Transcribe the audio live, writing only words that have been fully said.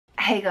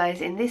Hey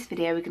guys, in this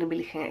video we're going to be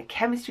looking at a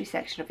chemistry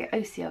section of the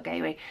OCR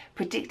Gateway,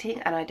 predicting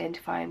and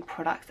identifying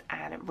products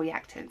and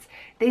reactants.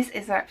 This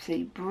is an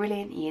absolutely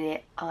brilliant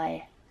unit.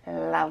 I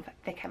love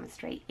the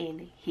chemistry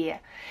in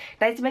here.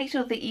 Now, to make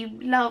sure that you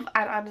love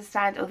and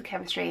understand all the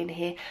chemistry in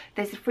here,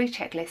 there's a free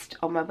checklist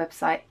on my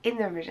website in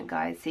the revision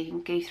guide, so you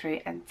can go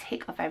through and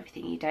tick off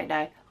everything you don't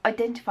know,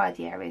 identify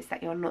the areas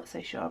that you're not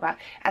so sure about,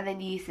 and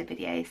then use the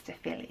videos to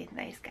fill in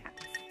those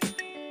gaps.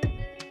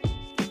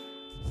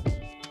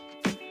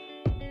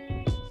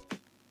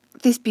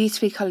 This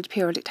beautifully coloured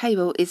periodic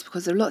table is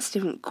because of lots of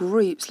different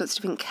groups, lots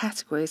of different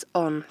categories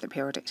on the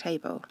periodic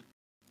table.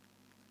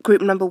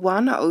 Group number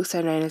 1 are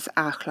also known as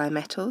alkali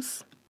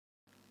metals.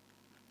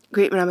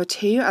 Group number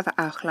 2 are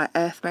the alkali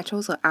earth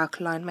metals or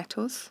alkaline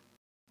metals.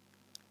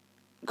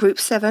 Group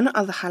 7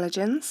 are the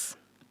halogens.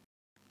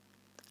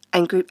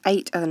 And group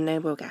 8 are the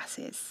noble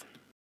gases.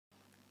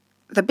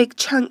 The big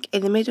chunk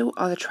in the middle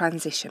are the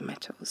transition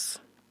metals.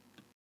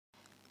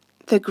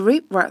 The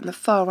group right on the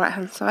far right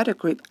hand side are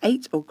group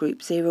 8 or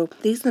group 0.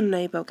 These are the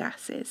noble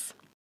gases.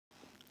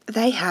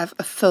 They have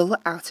a full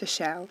outer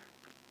shell.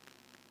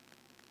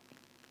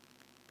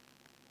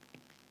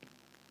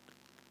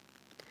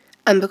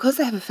 And because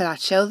they have a full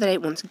outer shell, they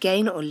don't want to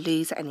gain or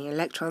lose any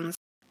electrons,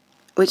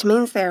 which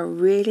means they are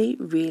really,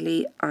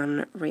 really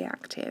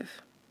unreactive.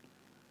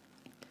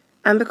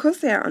 And because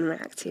they are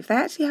unreactive, they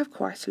actually have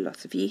quite a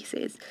lot of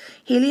uses.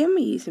 Helium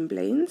we use in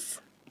balloons.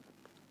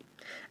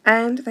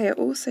 And they are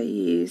also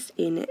used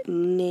in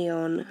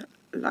neon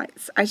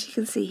lights, as you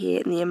can see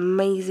here in the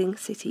amazing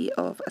city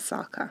of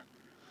Osaka.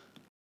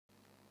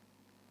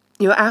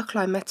 Your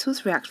alkali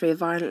metals react very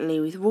violently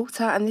with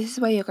water, and this is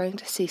where you're going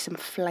to see some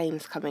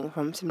flames coming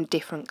from, some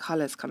different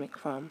colours coming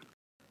from.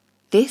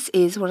 This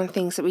is one of the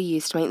things that we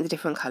use to make the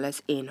different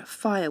colours in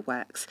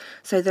fireworks.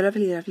 So the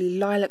lovely, lovely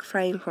lilac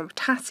flame from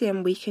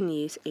potassium we can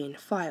use in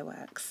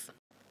fireworks.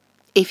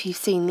 If you've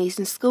seen these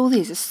in school,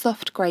 these are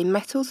soft grey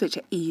metals which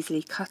are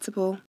easily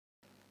cuttable.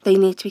 They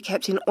need to be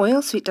kept in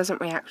oil so it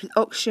doesn't react with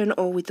oxygen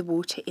or with the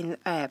water in the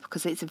air,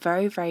 because it's a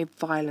very, very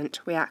violent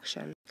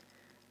reaction.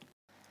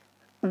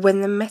 When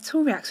the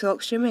metal reacts with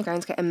oxygen, we're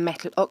going to get a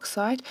metal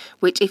oxide,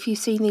 which if you've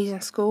seen these in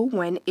school,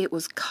 when it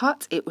was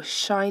cut, it was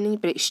shiny,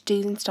 but it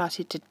soon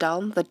started to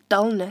dull. The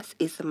dullness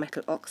is the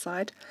metal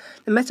oxide.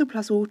 The metal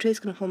plus water is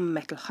going to form a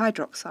metal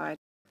hydroxide.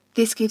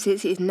 This gives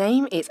it its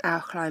name, it's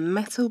alkaline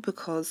metal,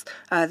 because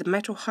the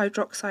metal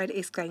hydroxide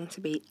is going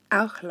to be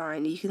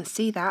alkaline. You can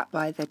see that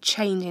by the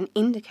change in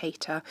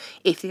indicator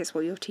if that's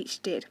what your teacher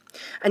did.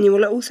 And you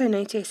will also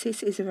notice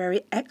this is a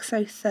very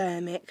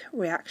exothermic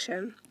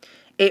reaction.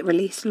 It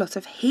released a lot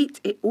of heat,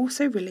 it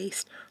also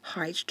released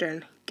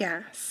hydrogen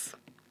gas.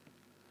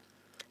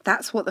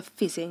 That's what the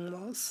fizzing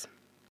was.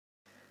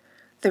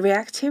 The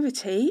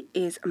reactivity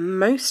is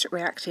most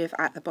reactive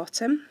at the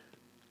bottom,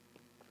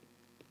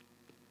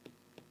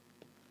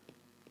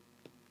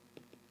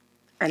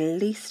 and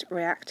least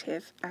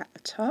reactive at the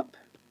top.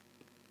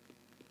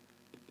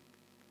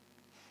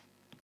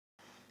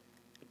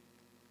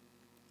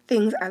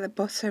 Things at the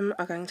bottom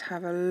are going to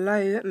have a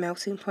low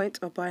melting point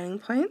or boiling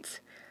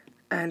point,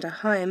 and a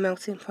higher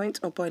melting point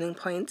or boiling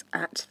point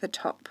at the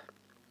top.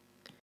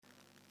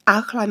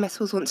 Alkali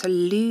metals want to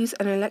lose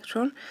an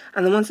electron,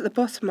 and the ones at the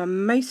bottom are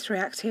most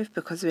reactive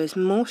because there is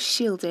more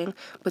shielding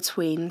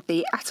between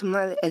the atom,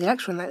 the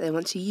electron that they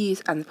want to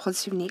use, and the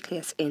positive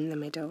nucleus in the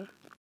middle.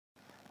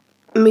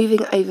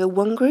 Moving over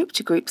one group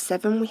to group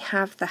 7, we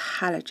have the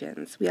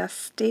halogens. We are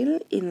still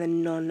in the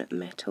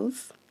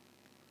non-metals.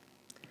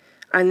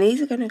 And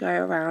these are going to go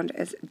around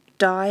as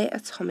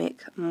diatomic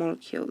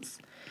molecules,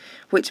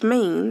 which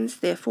means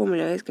their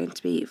formula is going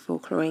to be for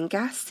chlorine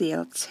gas,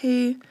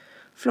 Cl2,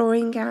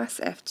 fluorine gas,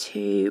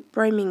 F2,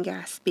 bromine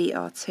gas,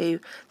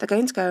 Br2. They're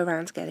going to go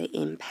around together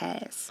in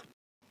pairs.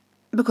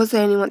 Because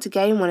they only want to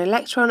gain one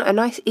electron, a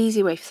nice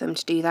easy way for them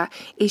to do that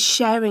is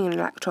sharing an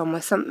electron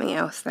with something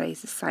else that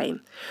is the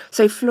same.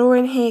 So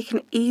fluorine here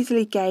can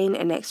easily gain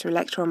an extra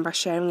electron by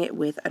sharing it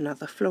with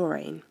another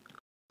fluorine.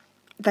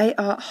 They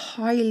are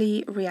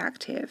highly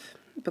reactive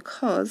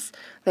because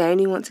they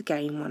only want to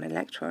gain one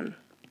electron.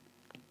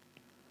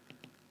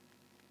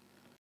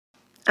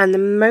 And the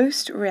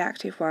most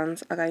reactive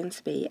ones are going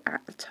to be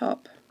at the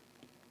top.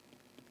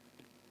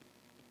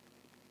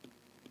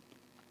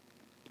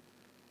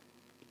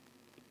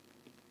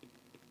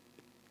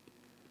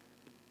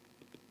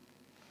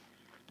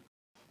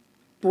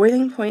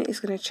 Boiling point is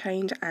going to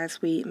change as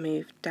we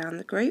move down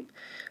the group.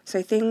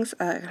 So things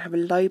are going to have a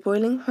low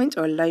boiling point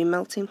or a low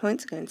melting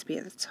point are going to be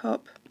at the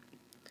top.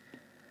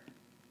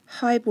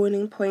 High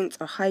boiling point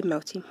or high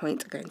melting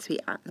point are going to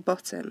be at the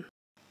bottom.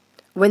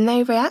 When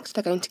they react,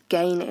 they're going to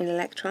gain an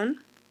electron.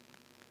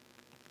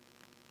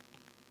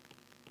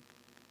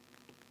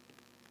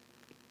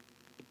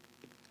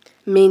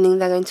 Meaning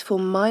they're going to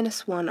form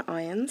 -1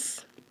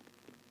 ions.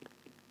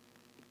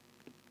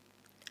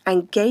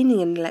 And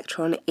gaining an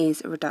electron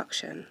is a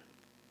reduction.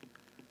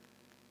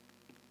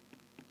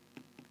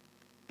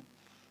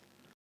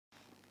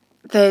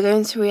 They're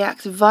going to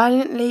react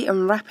violently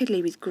and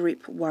rapidly with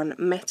group 1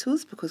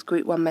 metals because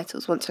group 1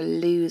 metals want to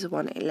lose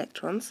 1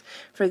 electrons.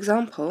 For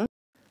example,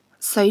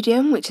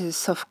 sodium, which is a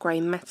soft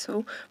grey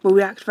metal, will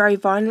react very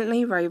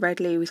violently, very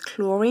readily with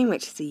chlorine,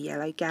 which is a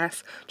yellow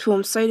gas, to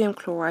form sodium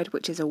chloride,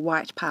 which is a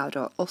white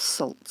powder or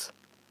salt.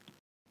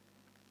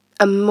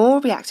 A more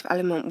reactive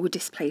element will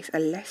displace a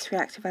less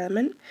reactive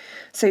element.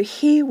 So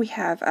here we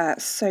have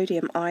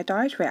sodium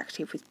iodide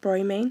reactive with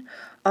bromine.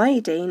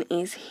 Iodine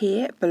is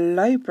here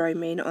below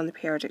bromine on the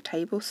periodic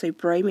table, so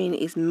bromine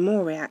is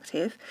more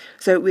reactive,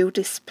 so it will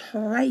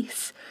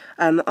displace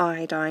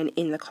iodine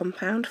in the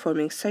compound,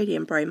 forming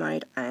sodium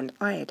bromide and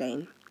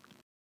iodine.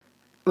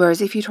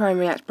 Whereas if you try and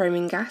react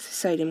bromine gas with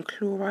sodium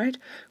chloride,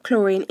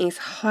 chlorine is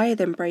higher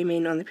than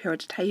bromine on the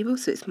periodic table,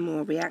 so it's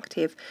more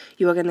reactive.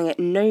 You are going to get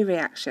no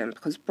reaction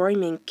because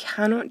bromine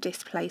cannot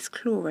displace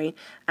chlorine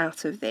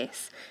out of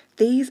this.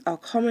 These are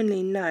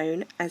commonly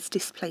known as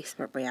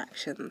displacement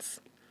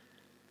reactions.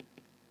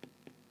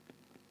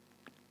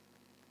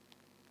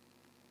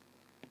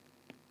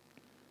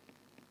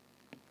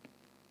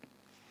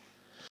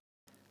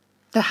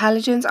 The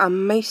halogens are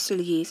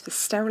mostly used for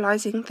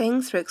sterilising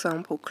things. For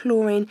example,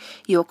 chlorine,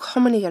 you're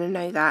commonly going to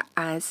know that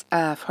as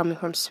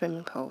from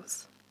swimming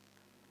pools.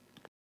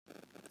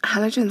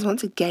 Halogens want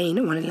to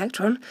gain 1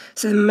 electron,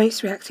 so the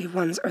most reactive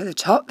ones are at the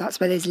top.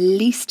 That's where there's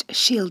least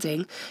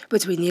shielding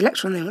between the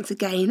electron they want to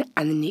gain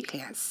and the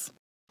nucleus.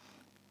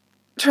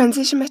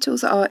 Transition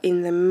metals are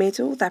in the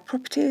middle. Their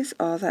properties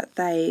are that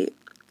they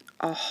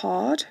are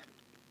hard,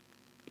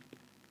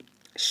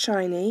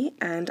 shiny,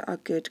 and are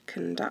good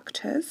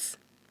conductors.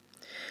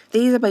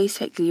 These are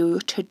basically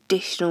your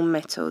traditional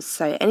metals,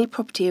 so any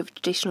property of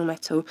traditional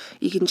metal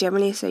you can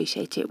generally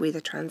associate it with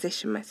a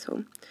transition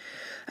metal.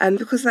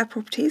 Because of their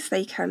properties,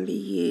 they can be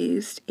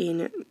used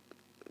in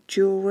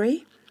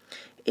jewellery,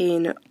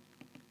 in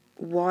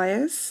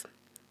wires,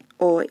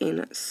 or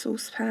in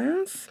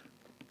saucepans.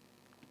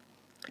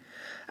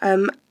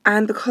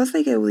 And because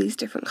they get all these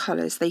different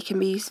colours, they can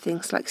be used for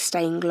things like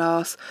stained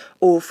glass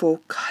or for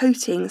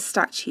coating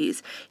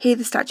statues. Here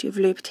the Statue of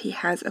Liberty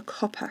has a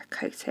copper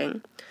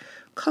coating.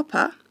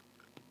 Copper,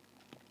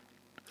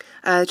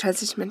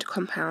 transition metal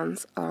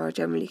compounds are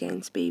generally going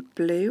to be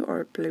blue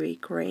or a bluey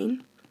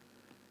green.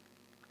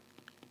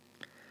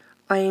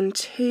 Iron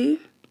 2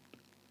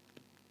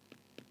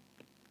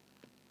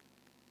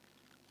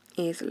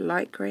 is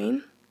light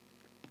green.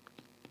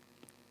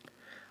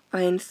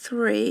 Iron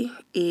 3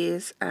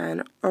 is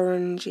an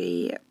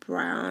orangey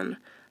brown,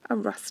 a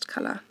rust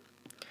colour.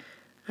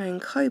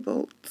 And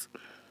cobalt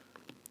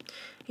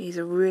is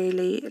a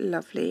really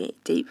lovely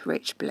deep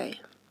rich blue.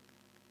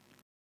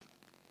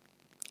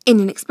 In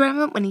an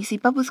experiment, when you see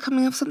bubbles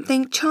coming off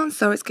something,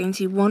 chances are it's going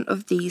to be one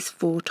of these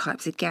 4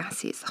 types of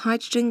gases: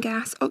 hydrogen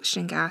gas,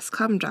 oxygen gas,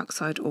 carbon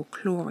dioxide, or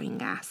chlorine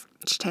gas.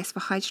 To test for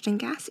hydrogen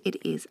gas, it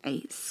is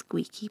a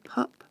squeaky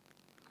pop.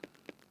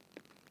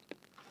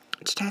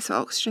 To test for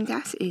oxygen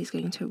gas, it is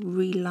going to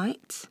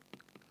relight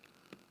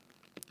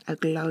a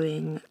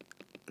glowing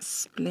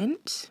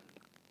splint.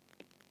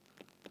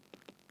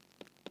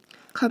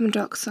 Carbon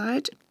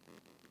dioxide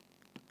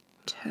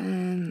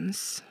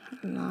turns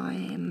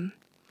lime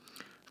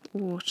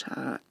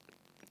water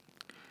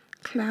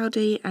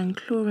cloudy, and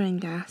chlorine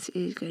gas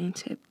is going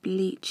to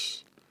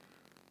bleach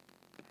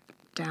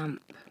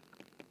damp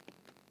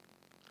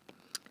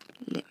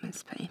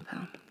litmus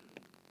paper.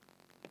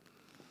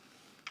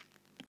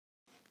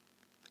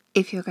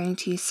 If you're going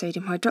to use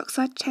sodium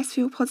hydroxide to test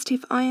for your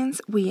positive ions,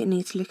 we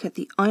need to look at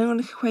the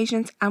ionic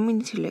equations and we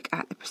need to look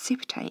at the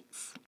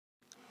precipitates.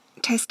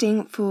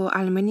 Testing for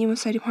aluminium with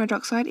sodium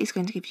hydroxide is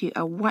going to give you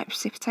a white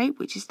precipitate,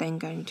 which is then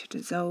going to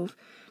dissolve.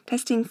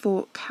 Testing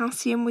for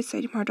calcium with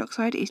sodium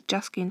hydroxide is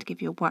just going to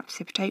give you a white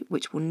precipitate,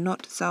 which will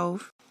not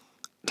dissolve.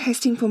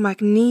 Testing for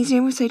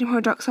magnesium with sodium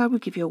hydroxide will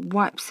give you a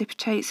white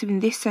precipitate, so in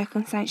this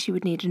circumstance you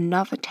would need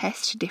another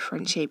test to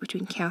differentiate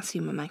between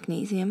calcium and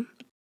magnesium.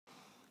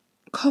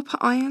 Copper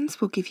ions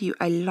will give you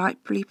a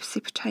light blue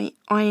precipitate,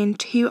 iron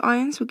 2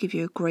 ions will give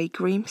you a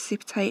grey-green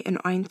precipitate, and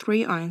iron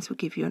 3 ions will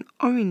give you an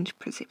orange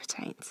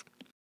precipitate.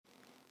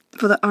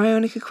 For the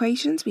ionic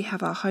equations, we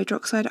have our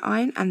hydroxide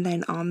ion and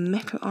then our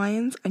metal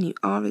ions, and you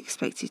are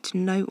expected to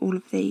know all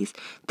of these.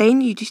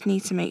 Then you just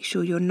need to make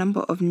sure your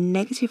number of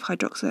negative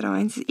hydroxide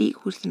ions is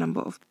equal to the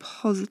number of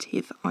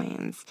positive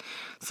ions.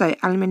 So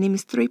aluminium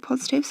is 3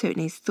 positive, so it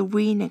needs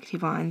 3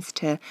 negative ions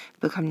to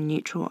become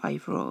neutral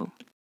overall.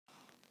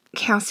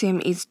 Calcium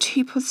is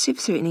 2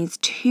 positive, so it needs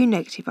 2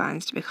 negative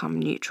ions to become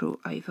neutral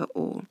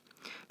overall.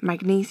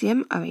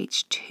 Magnesium,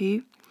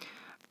 OH2,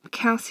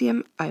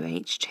 calcium,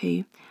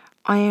 OH2,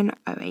 iron,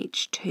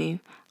 OH2,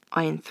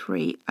 iron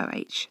 3,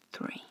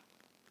 OH3.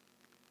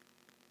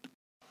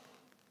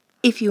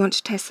 If you want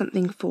to test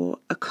something for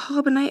a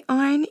carbonate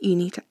ion, you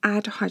need to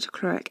add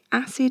hydrochloric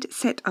acid,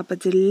 set up a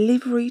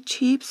delivery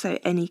tube so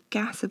any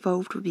gas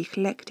evolved will be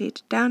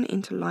collected down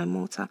into lime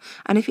water,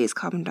 and if it's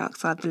carbon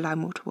dioxide, the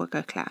lime water will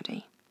go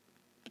cloudy.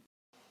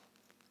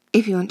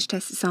 If you want to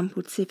test a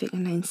sample to see if it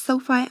contains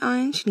sulfite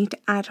ions, you need to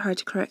add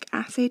hydrochloric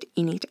acid,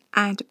 you need to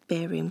add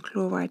barium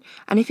chloride,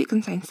 and if it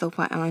contains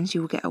sulfite ions, you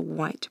will get a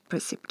white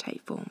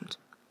precipitate formed.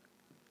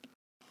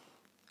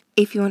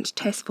 If you want to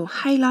test for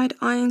halide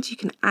ions, you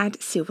can add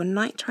silver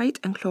nitrate,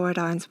 and chloride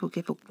ions will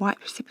give a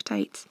white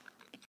precipitate.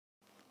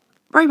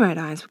 Bromide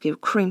ions will give a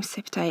cream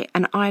precipitate,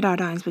 and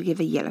iodide ions will give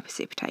a yellow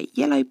precipitate.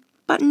 Yellow,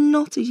 but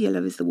not as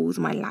yellow as the walls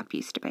of my lab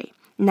used to be.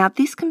 Now,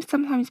 this can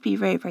sometimes be a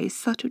very, very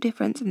subtle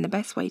difference, and the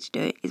best way to do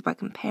it is by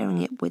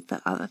comparing it with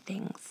the other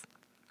things.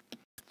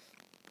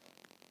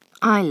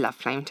 I love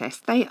flame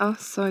tests. They are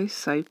so,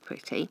 so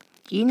pretty.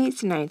 You need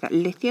to know that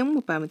lithium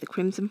will burn with the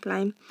crimson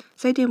flame,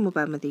 sodium will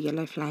burn with the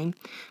yellow flame,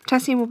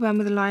 potassium will burn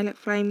with the lilac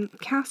flame,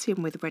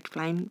 calcium with the red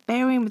flame,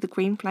 barium with the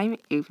green flame,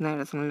 even though it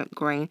doesn't look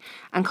green,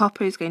 and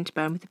copper is going to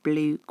burn with the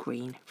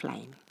blue-green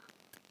flame.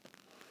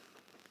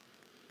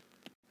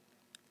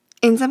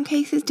 In some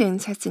cases, doing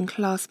tests in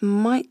class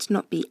might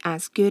not be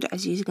as good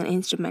as using an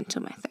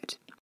instrumental method.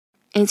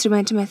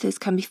 Instrumental methods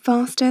can be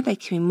faster, they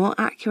can be more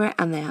accurate,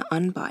 and they are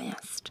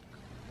unbiased.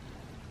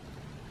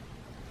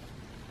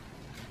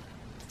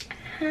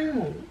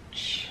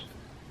 Ouch.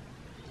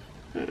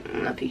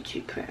 Love you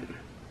too, Prim.